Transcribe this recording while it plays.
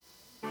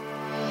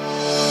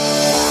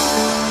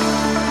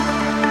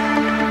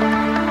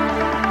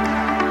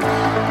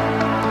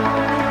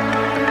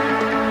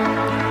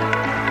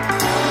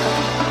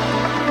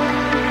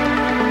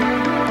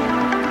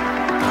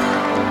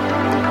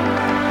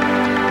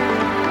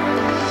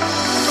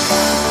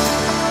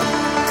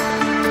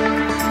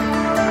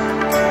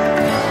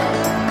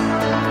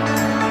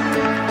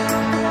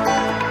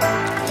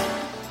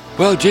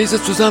Well,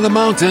 Jesus was on the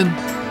mountain,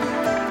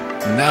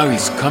 and now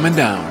he's coming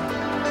down.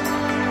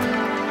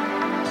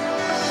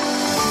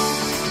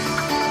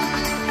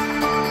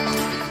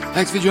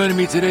 Thanks for joining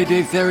me today,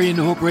 Dave Therry, in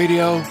the Hope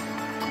Radio,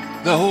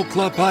 the Hope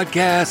Club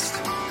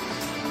podcast.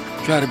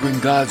 Try to bring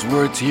God's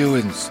Word to you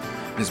in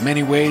as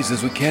many ways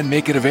as we can,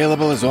 make it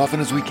available as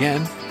often as we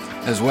can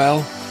as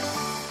well.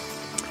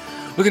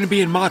 We're going to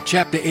be in Mark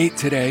chapter 8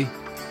 today.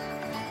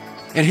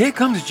 And here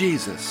comes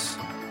Jesus,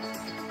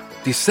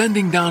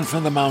 descending down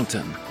from the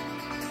mountain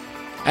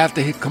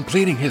after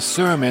completing his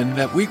sermon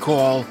that we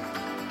call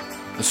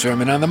the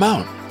Sermon on the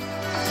Mount.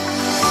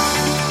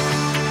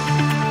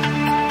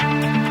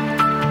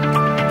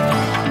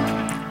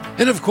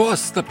 And of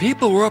course, the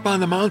people were up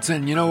on the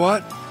mountain. You know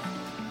what?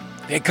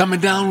 They're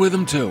coming down with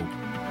him too.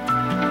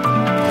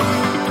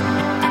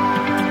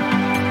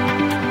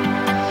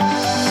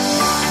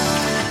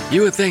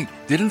 You would think,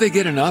 didn't they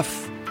get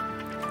enough?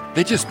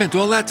 They just spent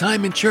all that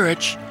time in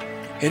church.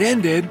 It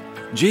ended.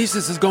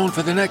 Jesus is going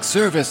for the next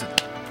service.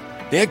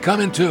 They're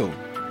coming too.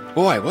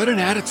 Boy, what an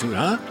attitude,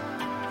 huh?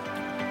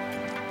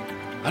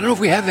 I don't know if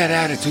we have that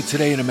attitude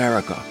today in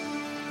America.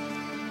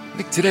 I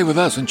think today with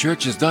us, when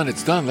church is done,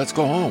 it's done. Let's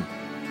go home.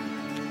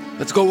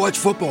 Let's go watch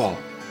football.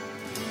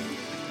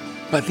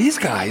 But these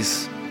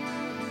guys,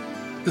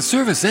 the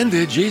service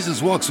ended.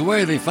 Jesus walks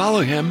away. They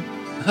follow him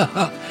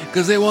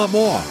because they want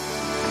more.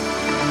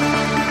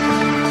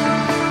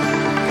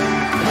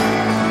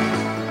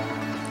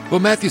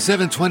 Well, Matthew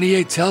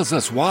 7:28 tells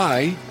us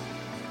why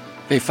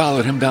they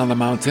followed him down the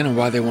mountain and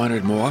why they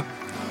wanted more.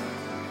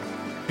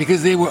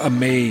 Because they were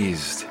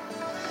amazed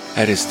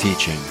at his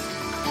teaching.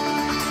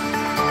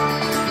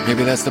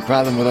 Maybe that's the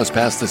problem with us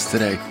pastors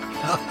today.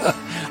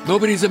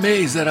 Nobody's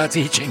amazed at our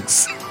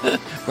teachings.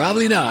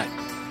 Probably not.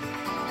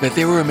 But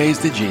they were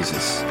amazed at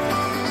Jesus.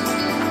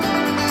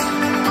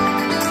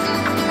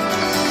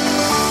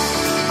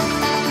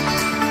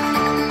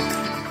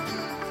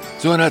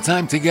 So in our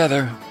time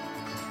together,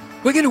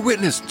 we're going to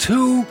witness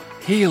two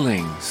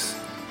healings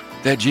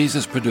that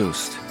Jesus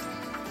produced.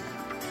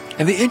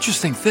 And the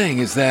interesting thing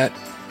is that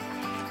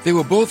they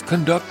were both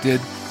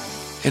conducted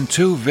in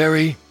two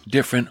very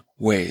different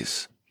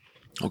ways.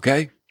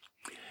 Okay?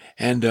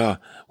 And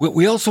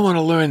we also want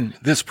to learn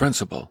this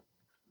principle,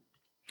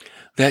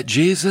 that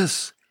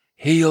Jesus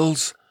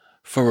heals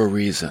for a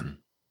reason.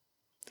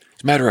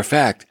 As a matter of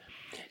fact,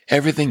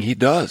 everything he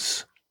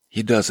does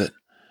it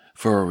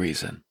for a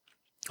reason.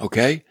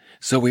 Okay?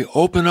 So we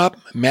open up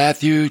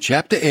Matthew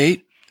chapter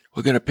 8.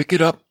 We're going to pick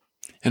it up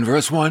in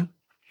verse 1.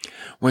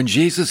 When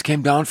Jesus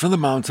came down from the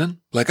mountain,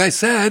 like I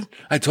said,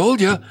 I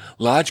told you,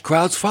 large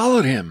crowds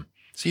followed him.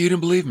 So you didn't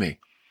believe me.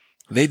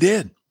 They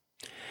did.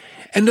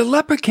 And the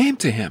leper came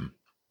to him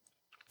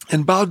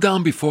and bowed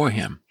down before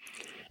him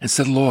and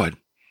said, Lord,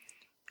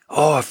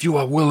 if you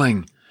are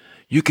willing,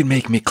 you can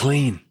make me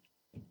clean.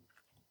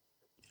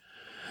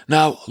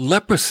 Now,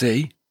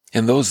 leprosy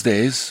in those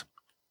days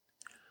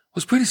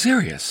was pretty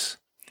serious.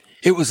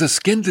 It was a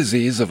skin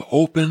disease of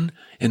open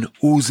and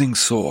oozing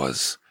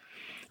sores,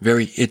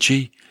 very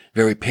itchy,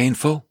 very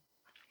painful,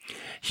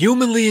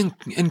 humanly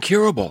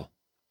incurable.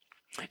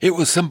 It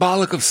was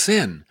symbolic of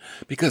sin,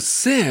 because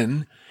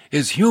sin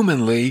is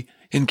humanly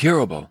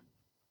incurable.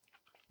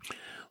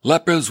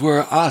 Lepers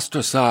were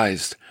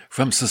ostracized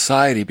from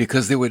society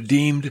because they were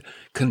deemed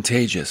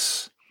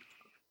contagious.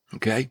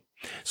 Okay?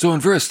 So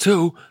in verse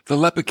 2, the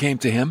leper came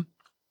to him.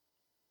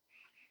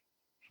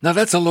 Now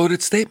that's a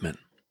loaded statement,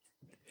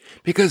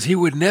 because he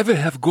would never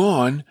have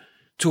gone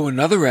to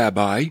another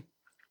rabbi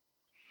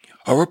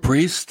or a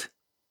priest,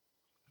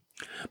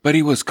 but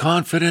he was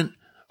confident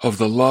of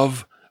the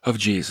love of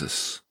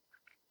Jesus.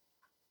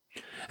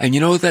 And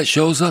you know what that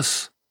shows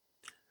us?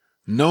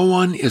 No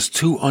one is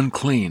too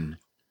unclean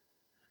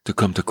to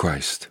come to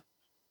Christ.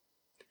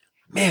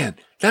 Man,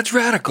 that's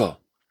radical.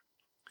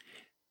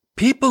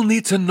 People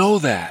need to know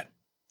that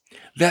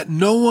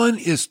no one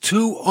is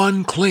too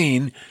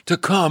unclean to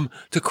come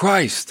to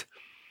Christ.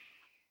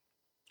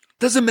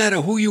 Doesn't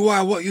matter who you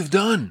are, what you've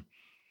done.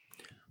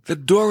 The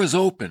door is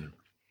open.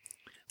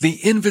 The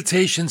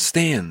invitation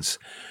stands.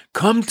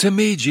 Come to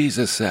me,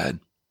 Jesus said.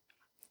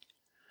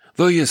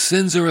 Though your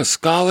sins are as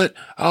scarlet,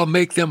 I'll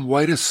make them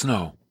white as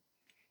snow.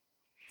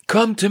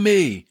 Come to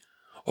me,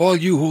 all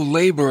you who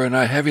labor and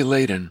are heavy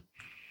laden,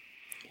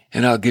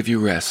 and I'll give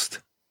you rest.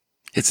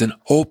 It's an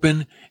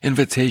open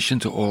invitation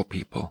to all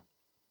people.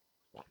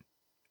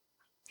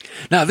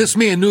 Now, this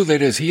man knew that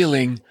his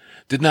healing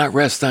did not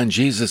rest on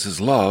Jesus'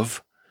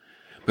 love,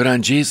 but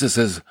on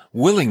Jesus'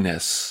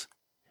 willingness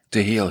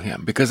to heal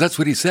him, because that's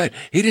what he said.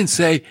 He didn't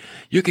say,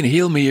 you can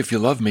heal me if you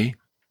love me.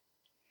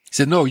 He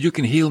said, no, you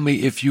can heal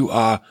me if you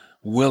are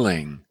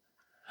willing.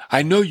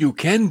 I know you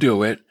can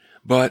do it,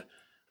 but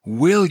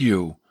will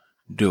you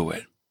do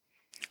it?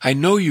 I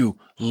know you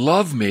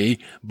love me,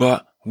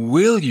 but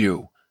will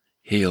you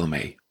heal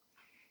me?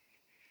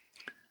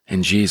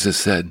 And Jesus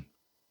said,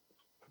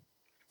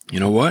 you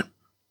know what?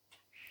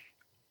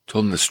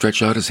 Told him to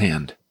stretch out his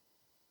hand.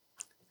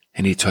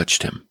 And he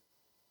touched him.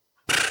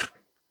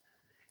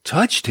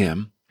 Touched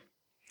him?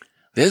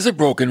 There's a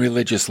broken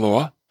religious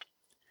law.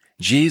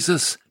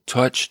 Jesus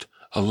touched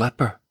a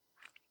leper.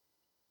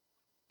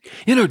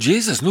 You know,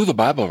 Jesus knew the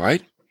Bible,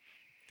 right?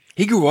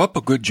 He grew up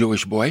a good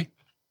Jewish boy.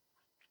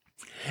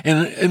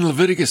 And in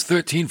Leviticus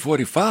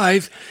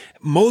 13:45,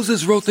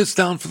 Moses wrote this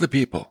down for the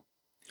people.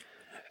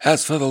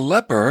 As for the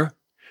leper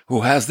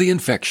who has the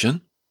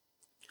infection,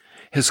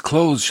 his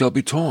clothes shall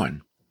be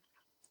torn,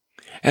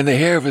 and the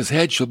hair of his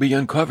head shall be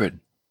uncovered.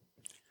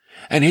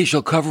 And he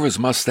shall cover his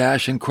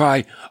mustache and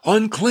cry,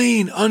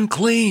 "Unclean,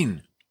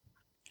 unclean."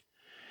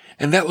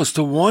 And that was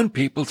to warn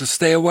people to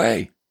stay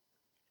away.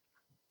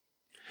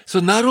 So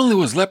not only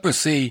was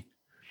leprosy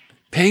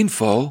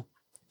painful,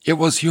 it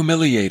was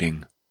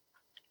humiliating.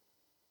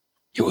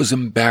 It was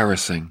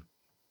embarrassing.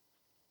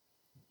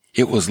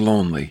 It was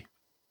lonely.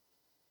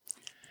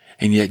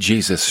 And yet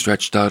Jesus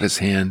stretched out his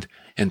hand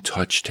and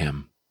touched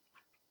him.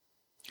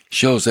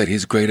 Shows that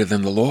he's greater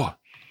than the law,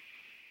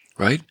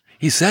 right?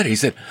 He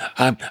said,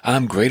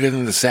 I'm greater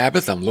than the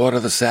Sabbath. I'm Lord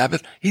of the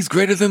Sabbath. He's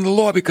greater than the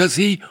law because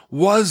he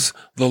was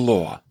the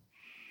law.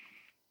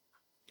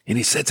 And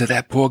he said to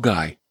that poor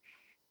guy,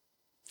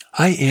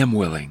 I am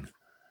willing.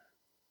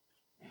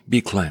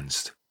 Be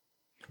cleansed.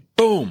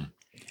 Boom.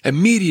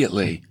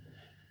 Immediately,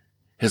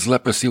 his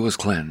leprosy was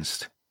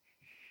cleansed.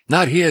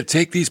 Not here,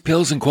 take these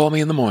pills and call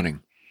me in the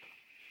morning.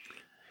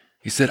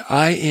 He said,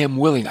 I am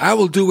willing. I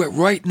will do it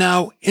right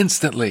now,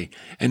 instantly.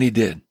 And he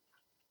did.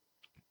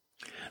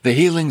 The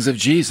healings of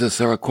Jesus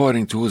are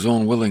according to his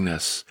own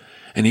willingness.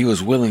 And he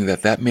was willing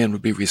that that man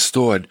would be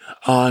restored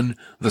on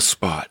the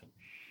spot.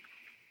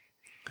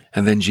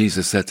 And then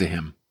Jesus said to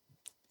him,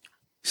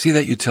 see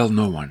that you tell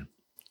no one,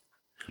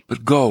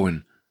 but go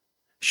and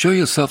show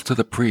yourself to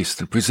the priest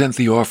and present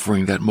the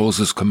offering that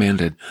Moses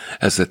commanded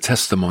as a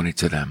testimony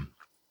to them.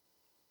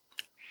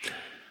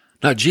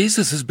 Now,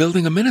 Jesus is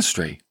building a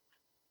ministry.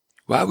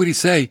 Why would he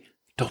say,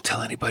 don't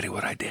tell anybody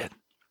what I did?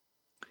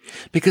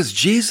 Because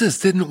Jesus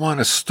didn't want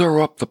to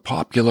stir up the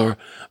popular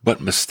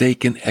but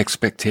mistaken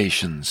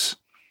expectations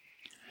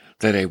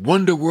that a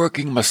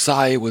wonder-working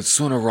Messiah would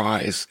soon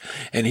arise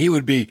and he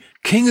would be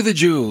King of the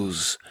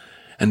Jews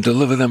and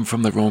deliver them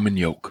from the Roman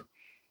yoke.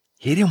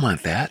 He didn't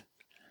want that.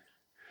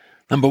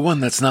 Number one,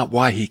 that's not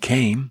why he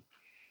came.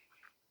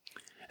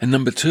 And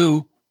number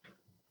two,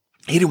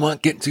 he didn't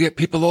want to get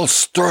people all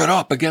stirred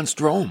up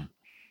against Rome.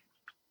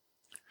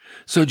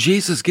 So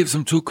Jesus gives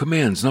them two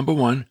commands. Number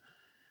one,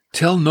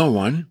 tell no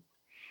one,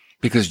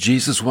 because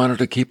Jesus wanted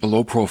to keep a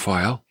low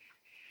profile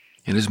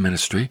in his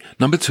ministry.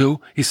 Number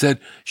two, he said,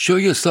 show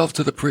yourself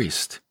to the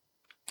priest.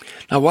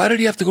 Now, why did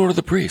he have to go to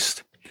the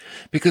priest?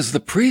 Because the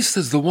priest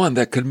is the one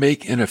that could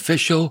make an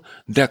official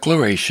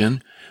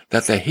declaration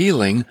that the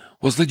healing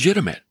was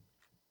legitimate.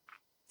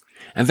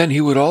 And then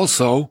he would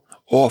also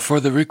offer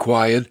the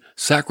required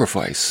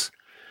sacrifice,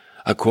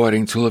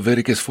 according to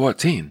Leviticus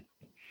 14.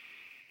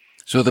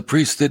 So the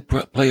priest did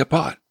play a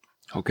part,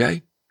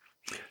 okay?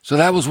 So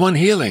that was one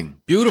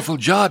healing. Beautiful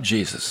job,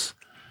 Jesus.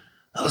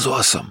 That was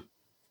awesome.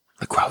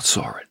 The crowd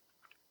saw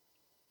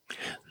it.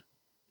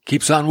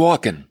 Keeps on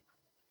walking.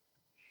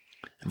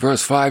 In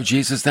verse 5,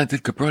 Jesus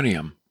entered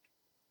Capernaum,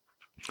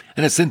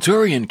 and a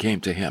centurion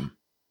came to him.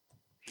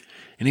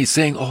 And he's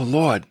saying, oh,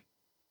 Lord,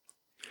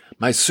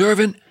 my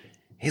servant,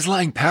 he's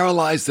lying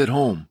paralyzed at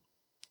home,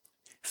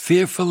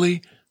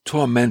 fearfully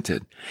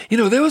tormented. You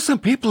know, there were some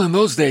people in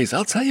those days,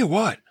 I'll tell you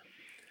what,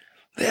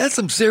 they had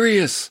some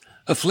serious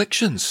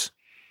afflictions.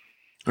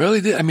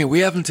 Really did. I mean, we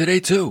have them today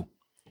too.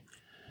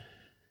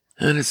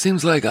 And it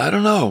seems like, I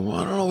don't know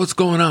what's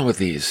going on with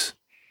these.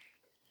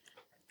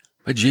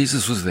 But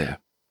Jesus was there.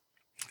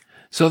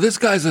 So this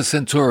guy's a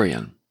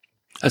centurion.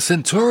 A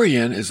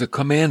centurion is a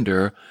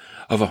commander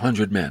of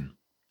 100 men,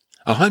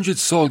 100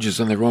 soldiers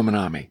in the Roman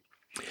army.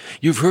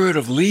 You've heard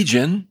of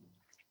Legion.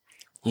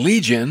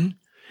 Legion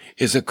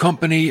is a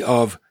company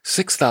of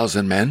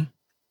 6,000 men.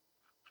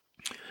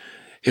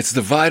 It's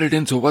divided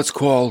into what's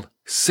called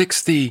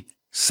 60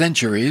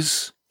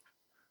 centuries,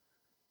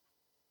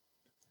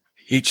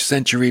 each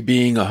century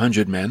being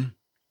 100 men.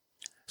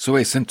 So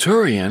a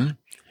centurion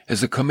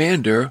is a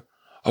commander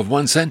of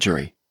one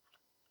century,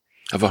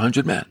 of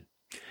 100 men.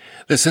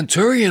 The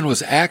centurion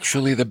was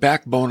actually the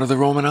backbone of the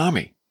Roman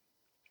army.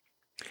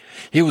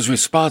 He was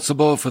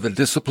responsible for the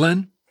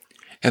discipline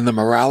and the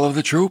morale of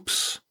the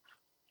troops.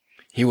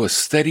 He was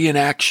steady in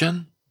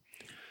action,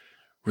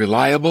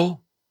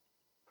 reliable.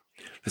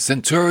 The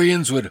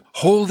centurions would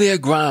hold their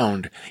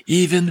ground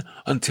even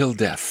until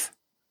death.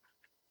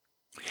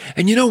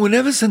 And you know,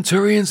 whenever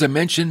centurions are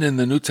mentioned in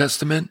the New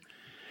Testament,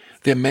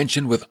 they're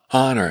mentioned with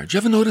honor. Did you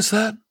ever notice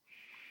that?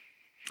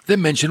 They're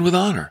mentioned with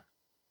honor.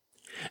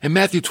 In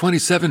Matthew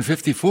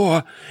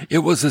 27:54, it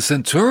was a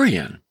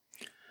centurion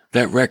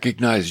that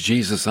recognized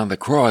Jesus on the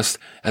cross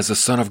as the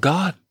Son of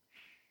God.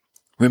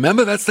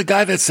 Remember, that's the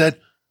guy that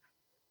said,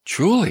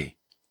 truly,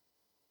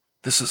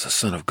 this is the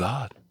Son of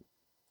God.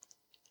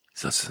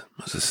 He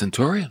was a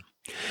centurion.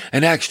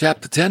 In Acts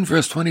chapter 10,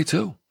 verse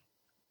 22,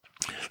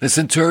 the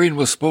centurion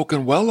was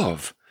spoken well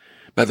of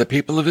by the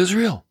people of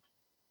Israel.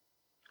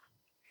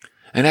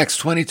 In Acts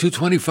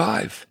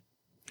 22:25,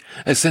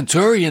 A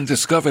centurion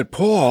discovered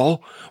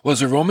Paul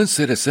was a Roman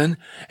citizen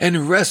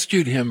and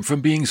rescued him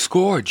from being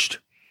scourged.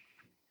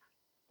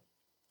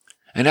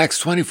 In Acts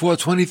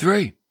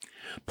 24:23,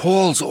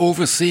 Paul's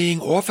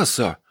overseeing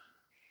officer,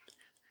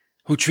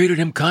 who treated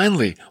him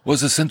kindly,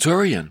 was a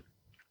centurion,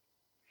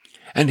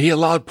 and he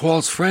allowed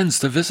Paul's friends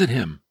to visit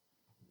him.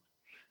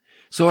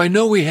 So I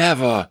know we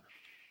have a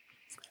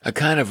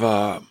kind of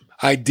a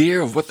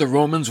idea of what the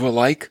Romans were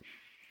like,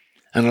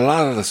 and a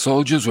lot of the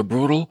soldiers were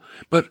brutal,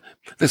 but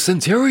the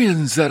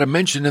centurions that are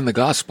mentioned in the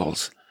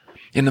Gospels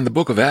and in the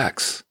book of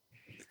Acts,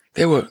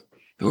 they were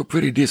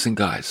pretty decent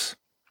guys.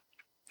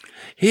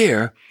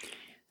 Here,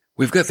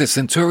 we've got the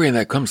centurion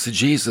that comes to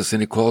Jesus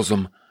and he calls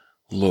him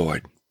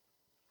Lord.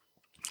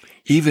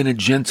 Even a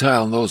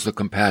Gentile knows the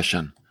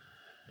compassion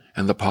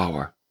and the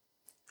power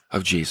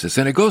of Jesus.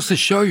 And it goes to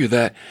show you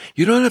that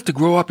you don't have to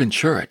grow up in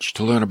church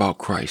to learn about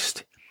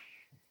Christ.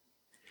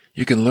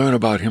 You can learn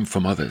about him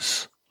from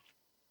others.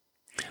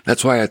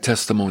 That's why our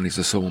testimonies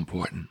are so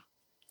important.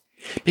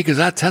 Because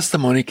our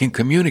testimony can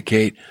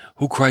communicate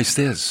who Christ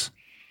is.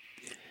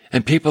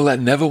 And people that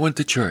never went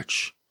to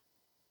church,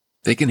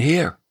 they can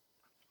hear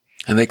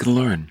and they can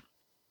learn.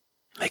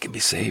 They can be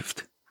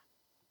saved.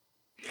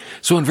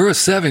 So in verse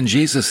 7,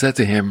 Jesus said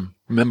to him,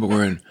 remember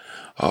we're in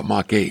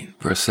Mark 8,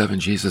 verse 7,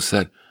 Jesus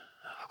said,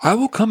 I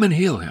will come and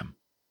heal him.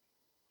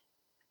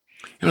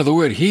 You know, the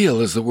word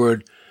heal is the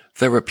word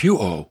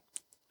therapeuo.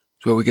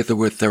 It's where we get the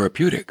word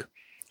therapeutic,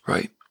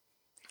 right?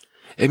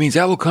 It means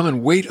I will come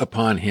and wait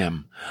upon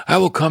him. I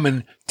will come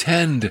and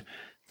tend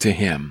to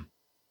him.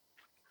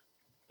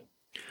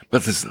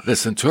 But the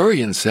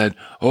centurion said,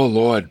 Oh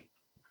Lord,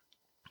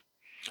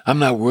 I'm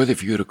not worthy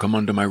for you to come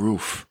under my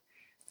roof.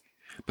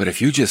 But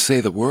if you just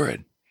say the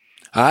word,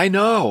 I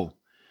know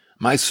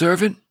my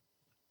servant,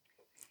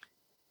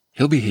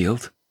 he'll be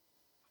healed.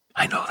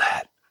 I know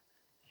that.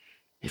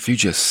 If you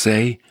just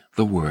say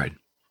the word.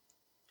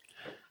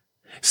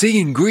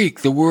 See, in Greek,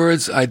 the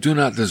words I do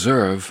not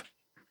deserve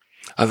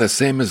are the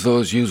same as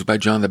those used by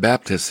John the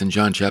Baptist in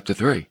John chapter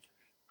 3,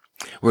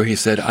 where he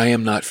said, I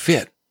am not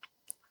fit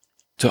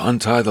to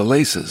untie the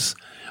laces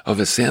of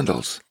his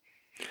sandals.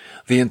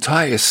 The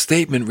entire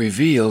statement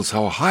reveals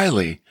how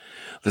highly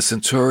the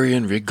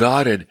centurion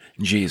regarded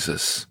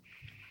Jesus,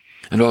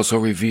 and also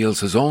reveals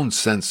his own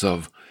sense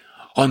of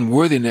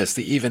unworthiness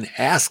to even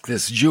ask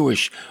this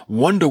Jewish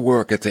wonder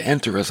worker to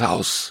enter his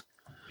house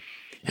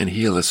and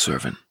heal his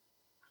servant.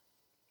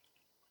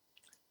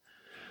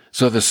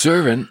 So the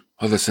servant,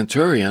 or the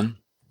centurion,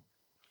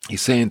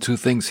 he's saying two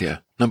things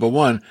here. Number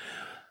one,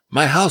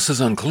 my house is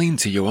unclean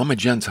to you. I'm a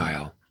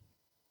Gentile.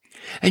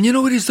 And you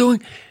know what he's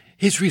doing?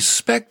 He's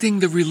respecting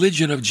the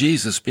religion of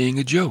Jesus being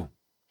a Jew.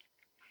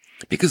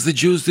 Because the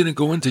Jews didn't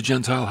go into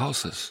Gentile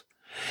houses.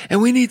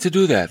 And we need to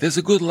do that. There's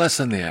a good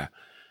lesson there.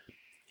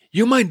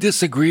 You might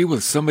disagree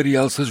with somebody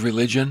else's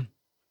religion,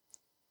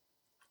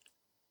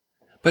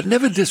 but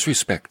never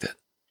disrespect it.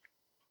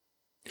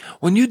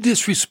 When you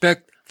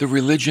disrespect the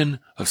religion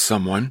of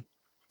someone,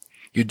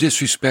 you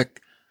disrespect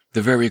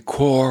the very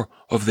core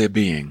of their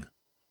being.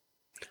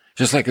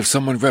 Just like if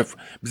someone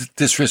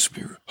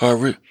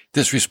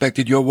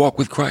disrespected your walk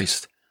with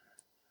Christ,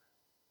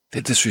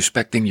 they're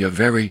disrespecting your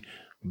very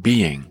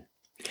being.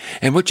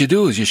 And what you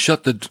do is you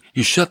shut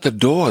the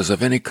doors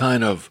of any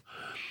kind of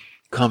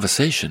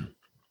conversation.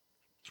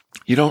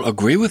 You don't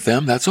agree with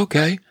them, that's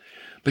okay,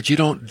 but you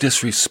don't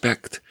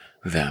disrespect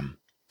them.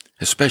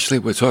 Especially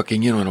we're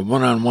talking, in a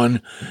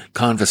one-on-one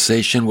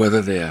conversation,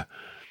 whether they're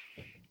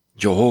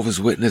Jehovah's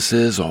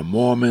Witnesses or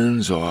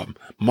Mormons or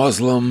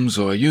Muslims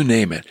or you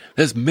name it.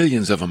 There's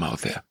millions of them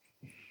out there.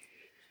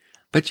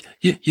 But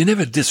you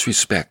never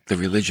disrespect the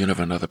religion of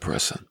another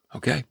person,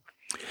 okay?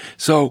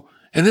 So,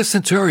 and this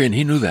centurion,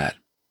 he knew that.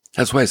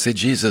 That's why I said,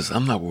 Jesus,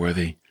 I'm not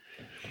worthy.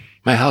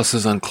 My house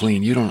is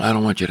unclean. I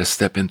don't want you to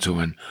step into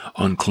an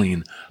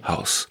unclean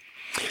house.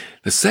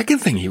 The second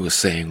thing he was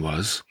saying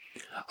was,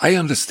 I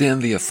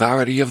understand the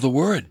authority of the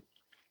word.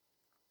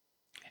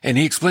 And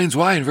he explains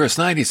why in verse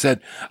 9. He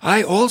said,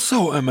 I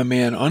also am a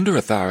man under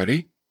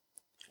authority,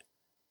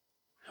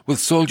 with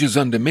soldiers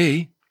under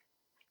me.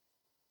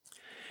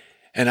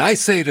 And I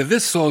say to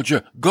this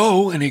soldier,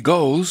 go, and he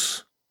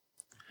goes.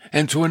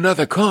 And to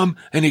another, come,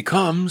 and he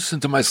comes.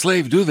 And to my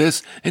slave, do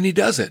this, and he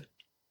does it.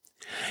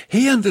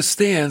 He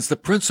understands the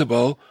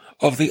principle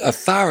of the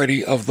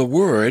authority of the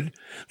word,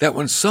 that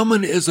when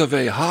someone is of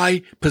a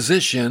high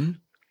position,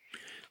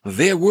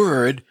 their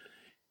word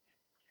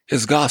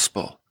is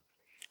gospel.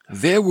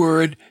 Their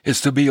word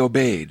is to be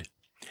obeyed.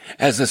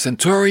 As a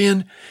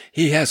centurion,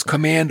 he has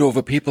command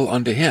over people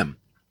under him.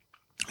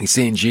 He's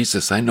saying,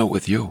 Jesus, I know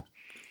with you,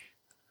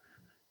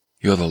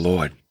 you're the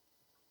Lord.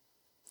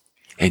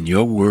 And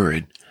your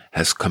word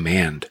has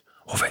command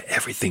over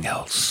everything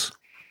else.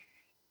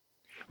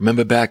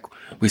 Remember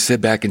we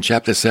said back in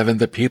chapter 7,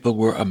 the people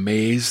were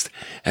amazed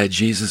at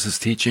Jesus'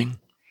 teaching.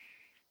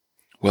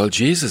 Well,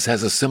 Jesus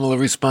has a similar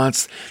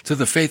response to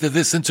the faith of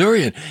this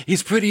centurion.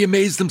 He's pretty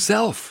amazed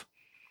himself.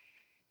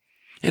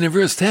 And in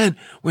verse 10,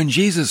 when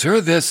Jesus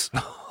heard this,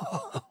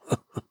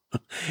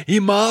 he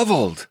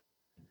marveled.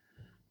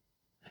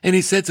 And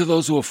he said to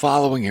those who were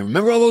following him,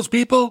 remember all those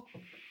people?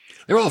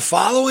 They're all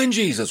following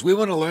Jesus. We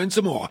want to learn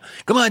some more.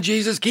 Come on,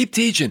 Jesus, keep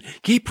teaching,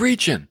 keep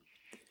preaching.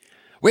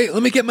 Wait,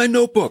 let me get my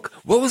notebook.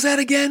 What was that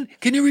again?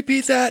 Can you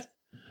repeat that?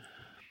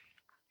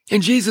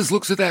 And Jesus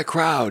looks at that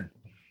crowd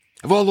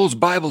of all those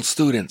Bible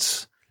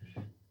students.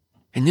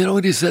 And you know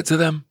what he said to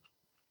them?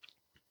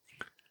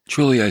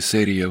 Truly I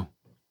say to you,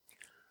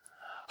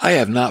 I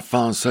have not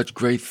found such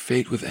great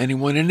faith with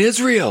anyone in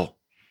Israel.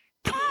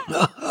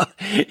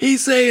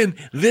 He's saying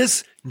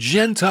this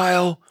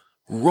Gentile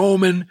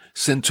Roman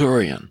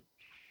centurion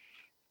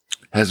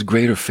has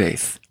greater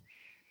faith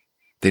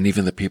than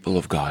even the people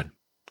of God,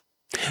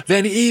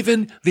 than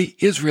even the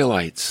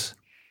Israelites.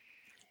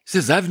 He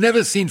says, I've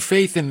never seen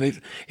faith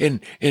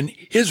in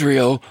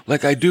Israel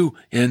like I do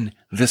in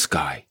this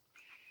guy.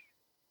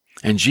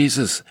 And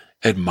Jesus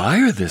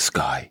admired this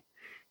guy.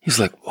 He's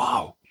like,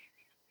 wow.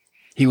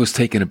 He was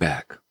taken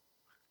aback.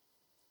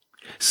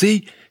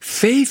 See,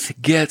 faith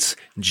gets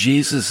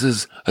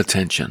Jesus'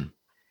 attention.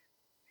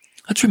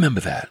 Let's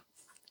remember that.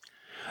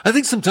 I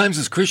think sometimes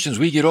as Christians,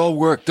 we get all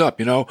worked up,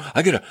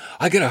 I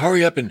gotta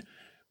hurry up and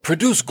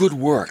produce good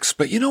works.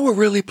 But you know what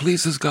really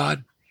pleases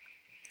God?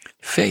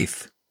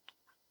 Faith.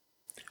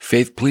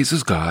 Faith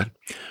pleases God.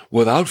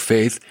 Without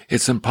faith,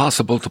 it's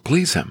impossible to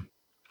please him.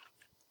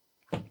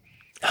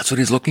 That's what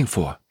he's looking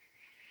for.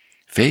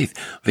 Faith.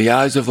 The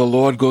eyes of the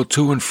Lord go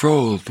to and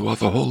fro throughout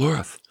the whole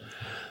earth,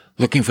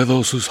 looking for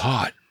those whose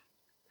heart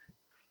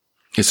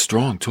is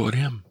strong toward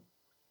him.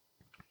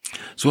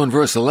 So in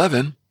verse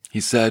 11,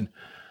 he said,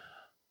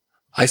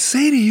 I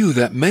say to you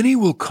that many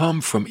will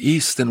come from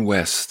east and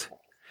west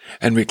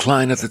and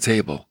recline at the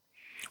table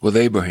with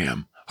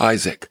Abraham,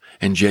 Isaac,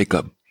 and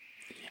Jacob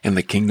in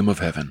the kingdom of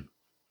heaven.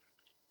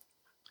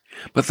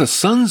 But the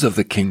sons of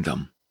the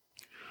kingdom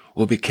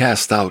will be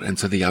cast out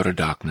into the outer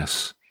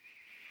darkness.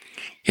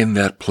 In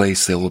that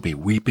place there will be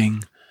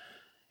weeping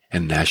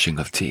and gnashing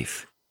of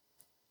teeth.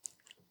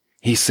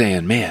 He's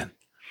saying, man,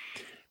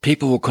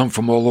 people will come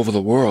from all over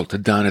the world to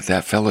dine at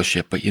that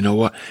fellowship, but you know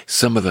what?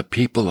 Some of the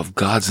people of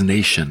God's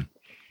nation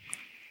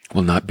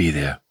will not be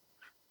there.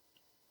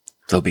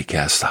 They'll be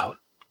cast out.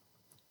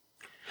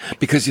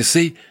 Because you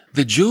see,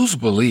 the Jews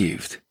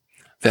believed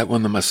that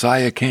when the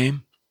Messiah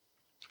came,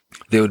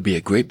 there would be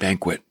a great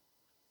banquet.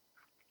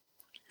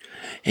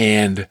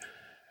 And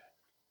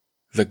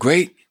the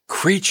great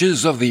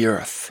creatures of the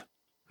earth,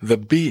 the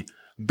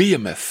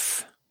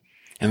behemoth,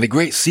 and the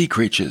great sea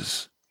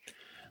creatures,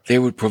 they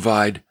would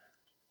provide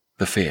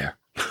the fare.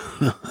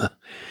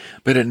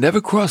 But it never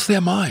crossed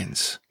their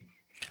minds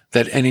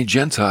that any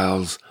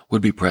Gentiles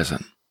would be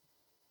present.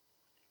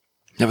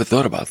 Never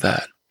thought about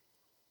that.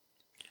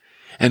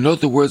 And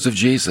note the words of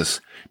Jesus,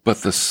 but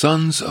the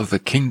sons of the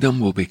kingdom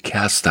will be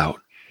cast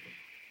out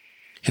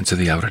into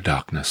the outer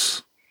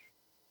darkness.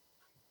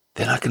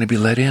 They're not going to be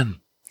let in.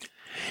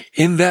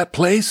 In that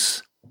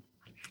place,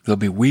 there'll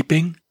be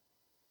weeping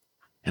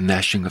and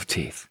gnashing of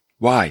teeth.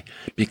 Why?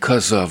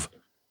 Because of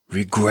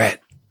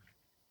regret,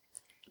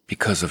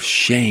 because of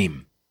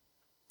shame,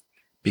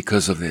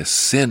 because of their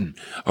sin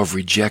of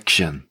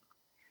rejection.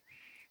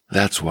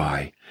 That's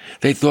why.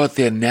 They thought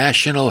their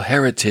national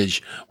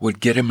heritage would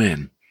get them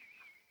in.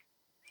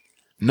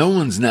 No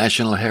one's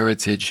national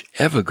heritage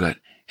ever got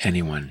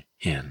anyone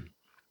in.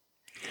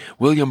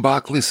 William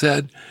Barclay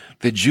said,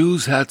 the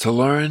Jews had to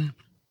learn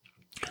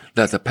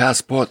that the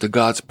passport to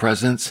God's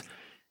presence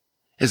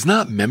is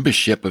not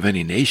membership of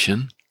any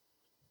nation.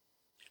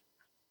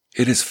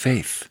 It is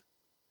faith.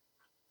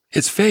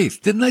 It's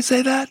faith. Didn't I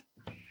say that?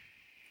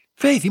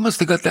 Faith. He must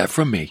have got that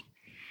from me,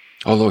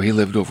 although he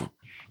lived over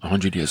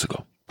 100 years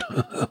ago.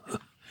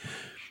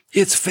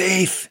 It's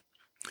faith.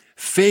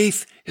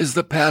 Faith is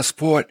the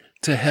passport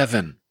to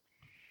heaven.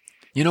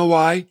 You know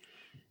why?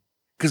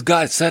 Because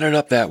God set it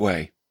up that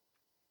way.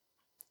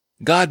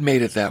 God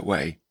made it that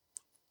way.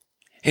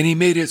 And he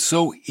made it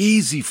so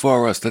easy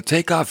for us to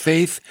take our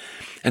faith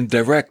and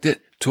direct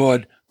it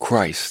toward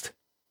Christ.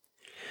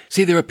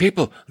 See, there are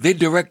people, they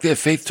direct their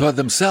faith toward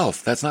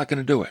themselves. That's not going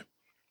to do it.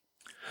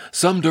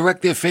 Some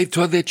direct their faith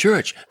toward their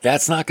church.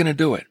 That's not going to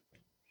do it.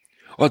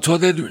 Or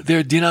toward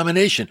their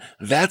denomination.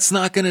 That's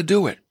not going to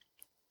do it.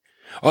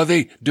 Or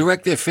they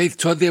direct their faith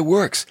toward their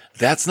works.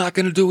 That's not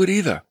going to do it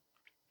either.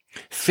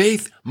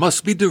 Faith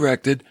must be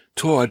directed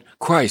toward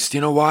Christ.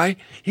 You know why?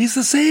 He's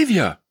the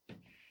Savior.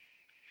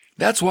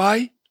 That's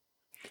why.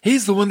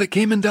 He's the one that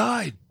came and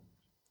died.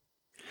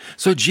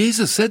 So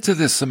Jesus said to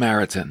this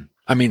centurion,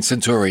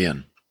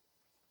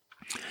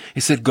 he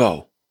said,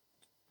 go,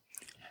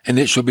 and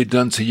it shall be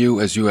done to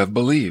you as you have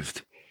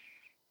believed.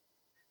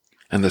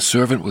 And the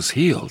servant was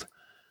healed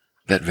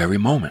that very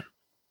moment.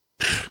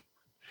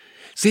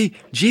 See,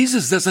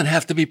 Jesus doesn't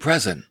have to be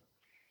present.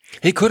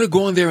 He could have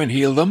gone there and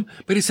healed them,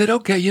 but he said,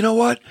 okay, you know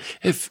what?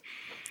 If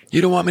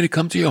you don't want me to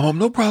come to your home,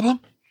 no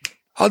problem.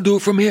 I'll do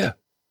it from here.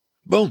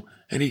 Boom.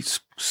 And he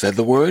said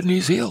the word and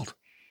he's healed.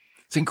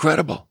 It's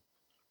incredible.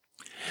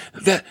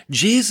 That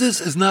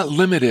Jesus is not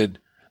limited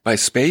by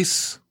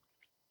space,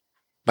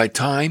 by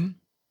time,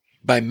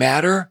 by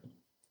matter.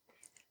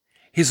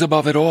 He's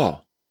above it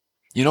all.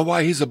 You know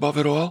why he's above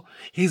it all?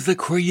 He's the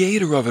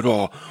creator of it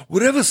all.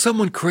 Whatever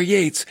someone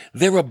creates,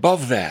 they're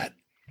above that.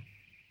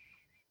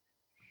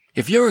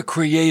 If you're a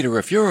creator,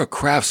 if you're a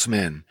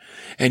craftsman,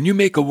 and you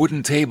make a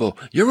wooden table,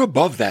 you're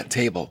above that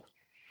table.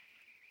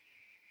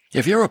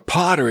 If you're a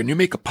potter and you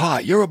make a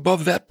pot, you're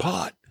above that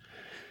pot.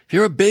 If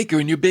you're a baker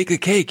and you bake a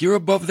cake, you're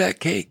above that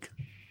cake.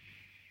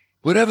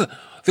 Whatever,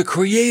 the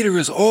creator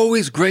is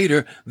always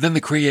greater than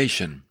the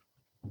creation.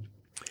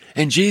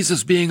 And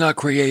Jesus being our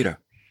creator,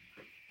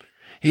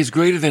 he's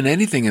greater than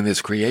anything in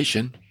this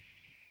creation,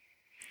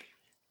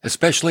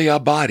 especially our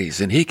bodies,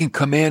 and he can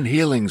command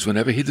healings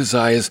whenever he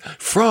desires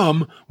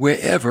from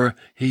wherever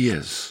he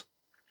is.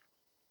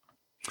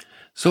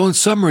 So in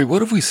summary,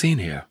 what have we seen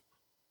here?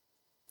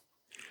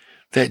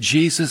 That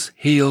Jesus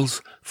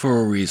heals for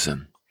a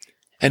reason.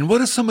 And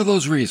what are some of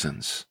those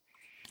reasons?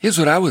 Here's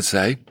what I would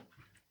say.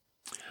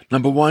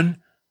 Number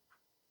one,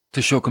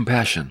 to show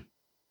compassion.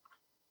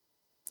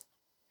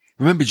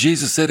 Remember,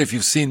 Jesus said, if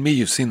you've seen me,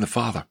 you've seen the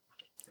Father.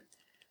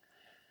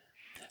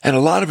 And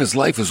a lot of his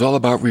life was all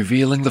about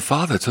revealing the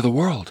Father to the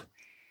world.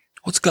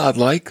 What's God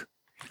like?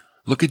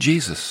 Look at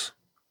Jesus.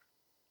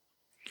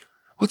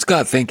 What's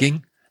God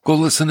thinking? Go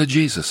listen to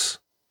Jesus.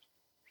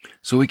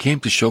 So he came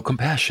to show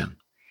compassion.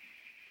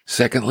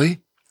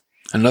 Secondly,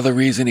 another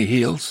reason he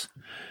heals,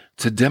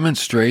 to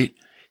demonstrate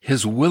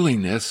his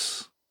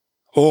willingness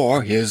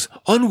or his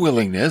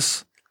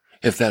unwillingness,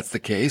 if that's the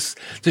case,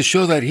 to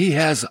show that he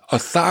has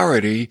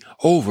authority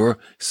over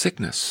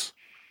sickness.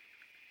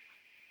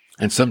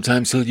 And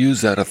sometimes he'll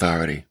use that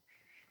authority.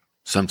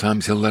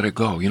 Sometimes he'll let it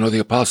go. You know, the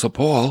Apostle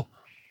Paul,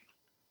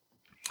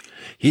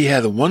 he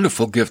had a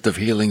wonderful gift of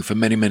healing for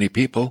many, many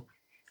people.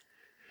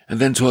 And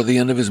then toward the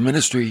end of his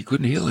ministry, he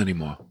couldn't heal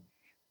anymore.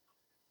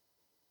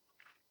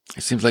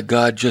 It seems like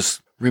God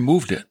just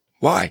removed it.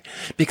 Why?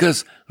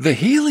 Because the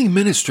healing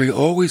ministry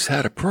always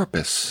had a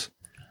purpose.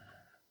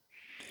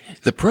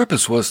 The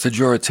purpose was to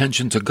draw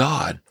attention to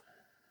God.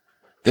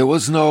 There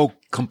was no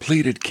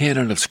completed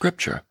canon of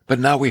Scripture, but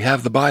now we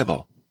have the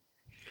Bible.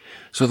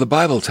 So the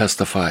Bible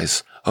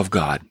testifies of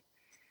God.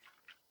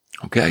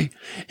 Okay?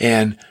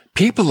 And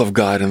people of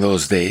God in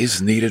those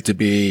days needed to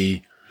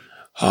be,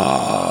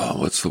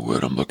 what's the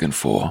word I'm looking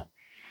for?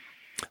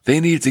 They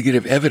needed to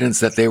give evidence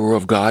that they were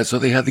of God, so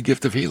they had the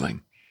gift of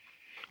healing.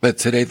 But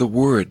today the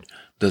Word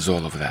does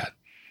all of that.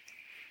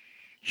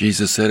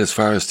 Jesus said, as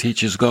far as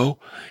teachers go,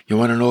 you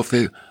want to know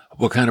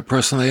what kind of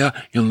person they are?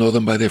 You'll know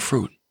them by their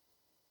fruit.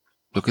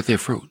 Look at their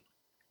fruit.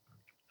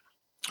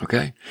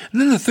 Okay?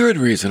 And then the third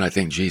reason I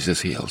think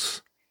Jesus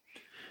heals,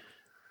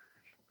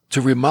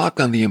 to remark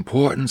on the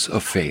importance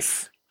of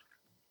faith.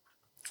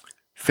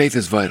 Faith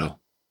is vital.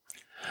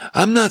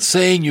 I'm not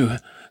saying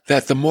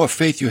that the more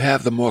faith you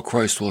have, the more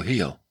Christ will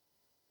heal.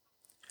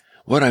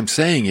 What I'm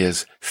saying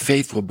is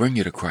faith will bring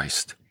you to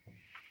Christ.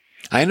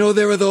 I know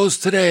there are those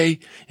today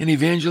in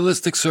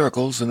evangelistic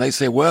circles, and they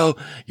say, well,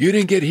 you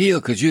didn't get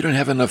healed because you didn't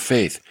have enough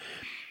faith.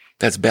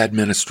 That's bad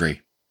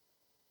ministry.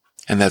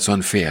 And that's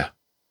unfair.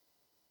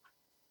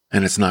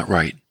 And it's not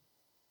right.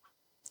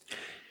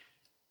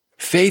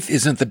 Faith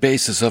isn't the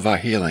basis of our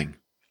healing.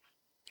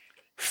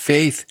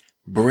 Faith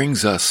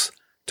brings us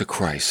to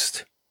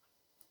Christ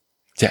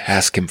to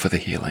ask him for the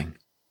healing.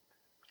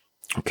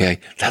 Okay?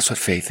 That's what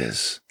faith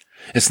is.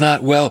 It's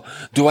not, well,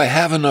 do I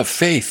have enough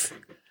faith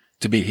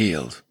to be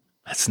healed?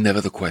 That's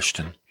never the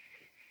question.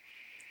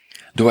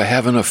 Do I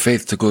have enough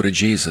faith to go to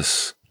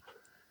Jesus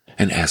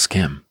and ask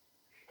him?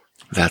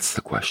 That's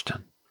the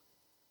question.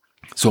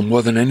 So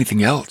more than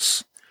anything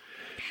else,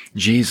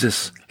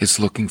 Jesus is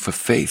looking for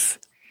faith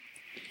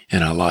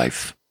in our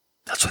life.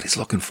 That's what he's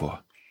looking for.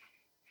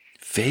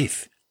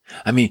 Faith.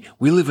 I mean,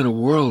 we live in a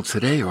world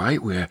today,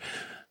 right, where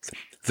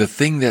the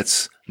thing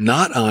that's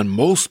not on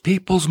most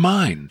people's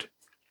mind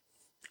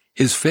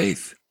is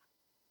faith.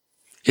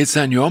 It's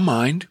on your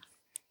mind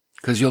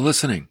because you're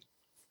listening.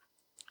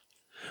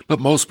 But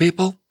most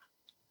people,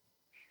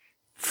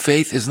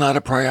 faith is not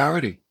a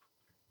priority.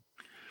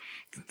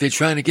 They're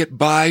trying to get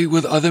by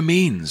with other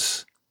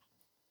means.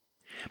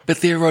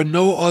 But there are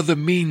no other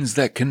means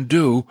that can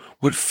do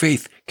what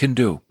faith can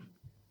do.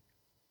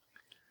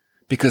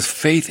 Because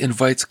faith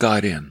invites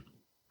God in.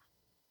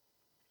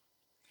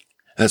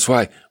 That's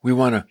why we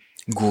want to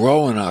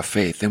grow in our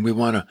faith and we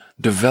want to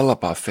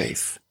develop our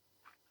faith.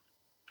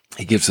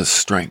 He gives us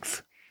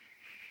strength.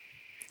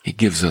 He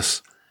gives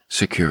us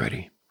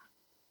security.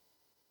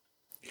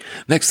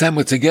 Next time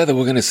we're together,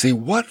 we're going to see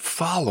what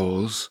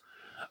follows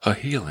a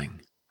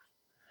healing.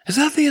 Is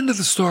that the end of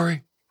the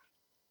story?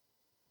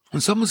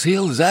 When someone's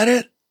healed, is that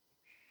it?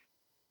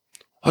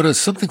 Or does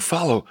something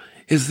follow?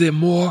 Is there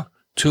more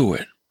to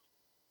it?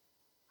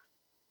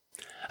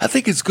 I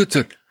think it's good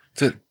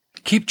to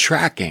keep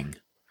tracking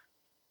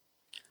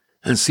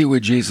and see where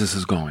Jesus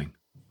is going.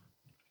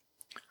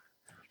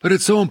 But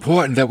it's so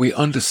important that we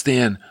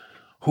understand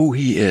who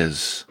he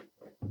is,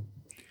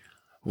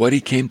 what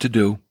he came to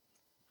do,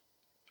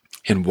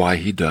 and why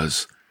he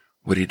does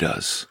what he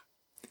does.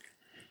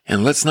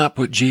 And let's not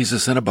put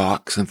Jesus in a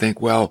box and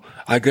think, well,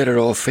 I got it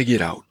all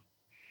figured out.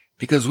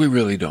 Because we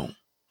really don't.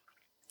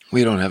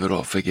 We don't have it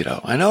all figured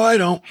out. I know I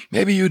don't.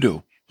 Maybe you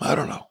do. I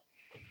don't know.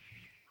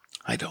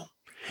 I don't.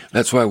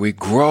 That's why we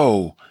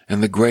grow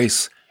in the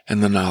grace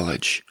and the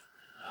knowledge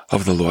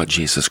of the Lord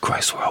Jesus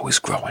Christ. We're always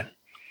growing.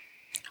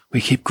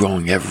 We keep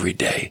growing every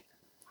day.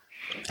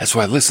 That's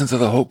why listen to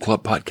the Hope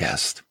Club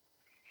podcast.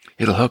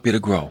 It'll help you to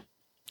grow.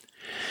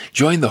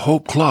 Join the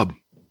Hope Club.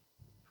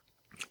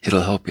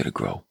 It'll help you to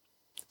grow.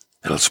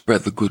 It'll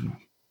spread the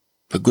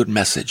good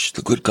message,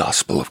 the good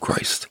gospel of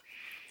Christ.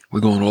 We're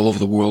going all over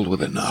the world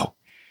with it now.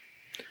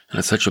 And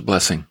it's such a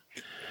blessing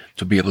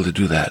to be able to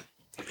do that.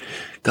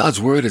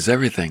 God's word is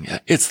everything.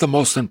 It's the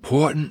most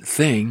important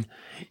thing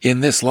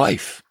in this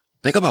life.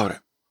 Think about it.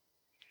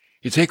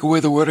 You take away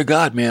the word of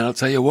God, man, I'll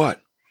tell you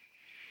what.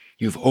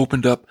 You've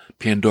opened up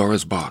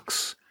Pandora's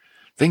box.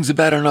 Things are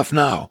bad enough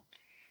now.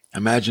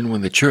 Imagine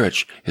when the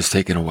church is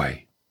taken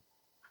away.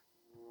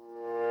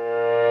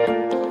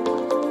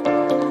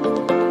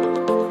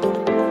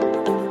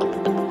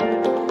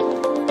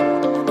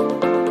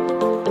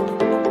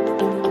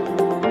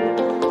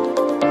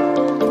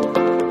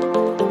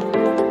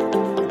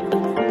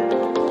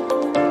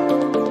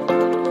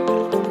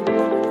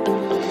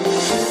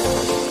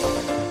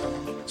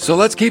 So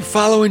let's keep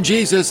following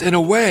Jesus in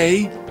a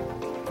way.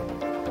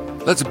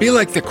 Let's be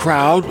like the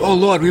crowd. Oh,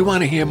 Lord, we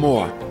want to hear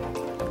more.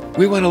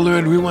 We want to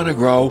learn. We want to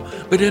grow.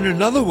 But in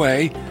another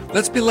way,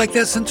 let's be like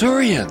that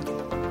centurion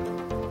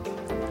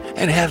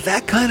and have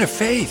that kind of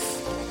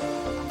faith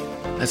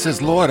that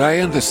says, Lord, I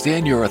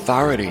understand your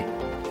authority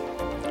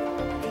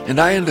and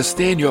I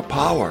understand your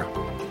power.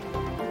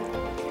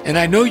 And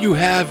I know you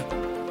have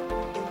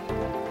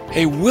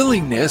a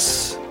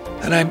willingness,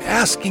 and I'm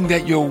asking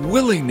that your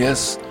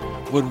willingness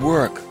would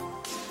work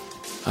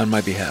on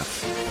my behalf.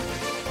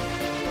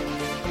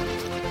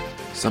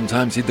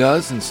 Sometimes he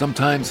does, and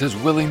sometimes his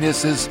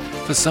willingness is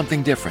for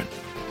something different.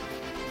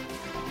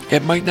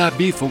 It might not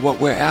be for what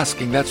we're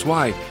asking. That's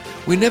why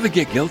we never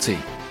get guilty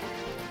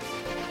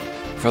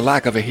for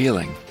lack of a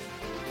healing,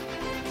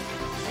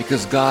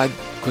 because God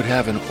could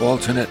have an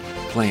alternate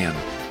plan.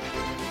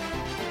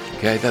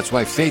 Okay, that's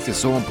why faith is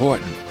so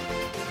important.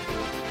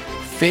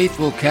 Faith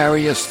will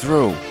carry us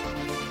through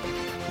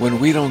when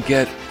we don't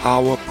get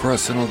our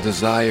personal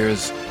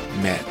desires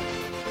met.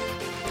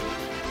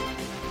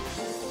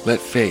 Let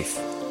faith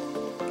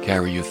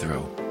carry you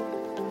through.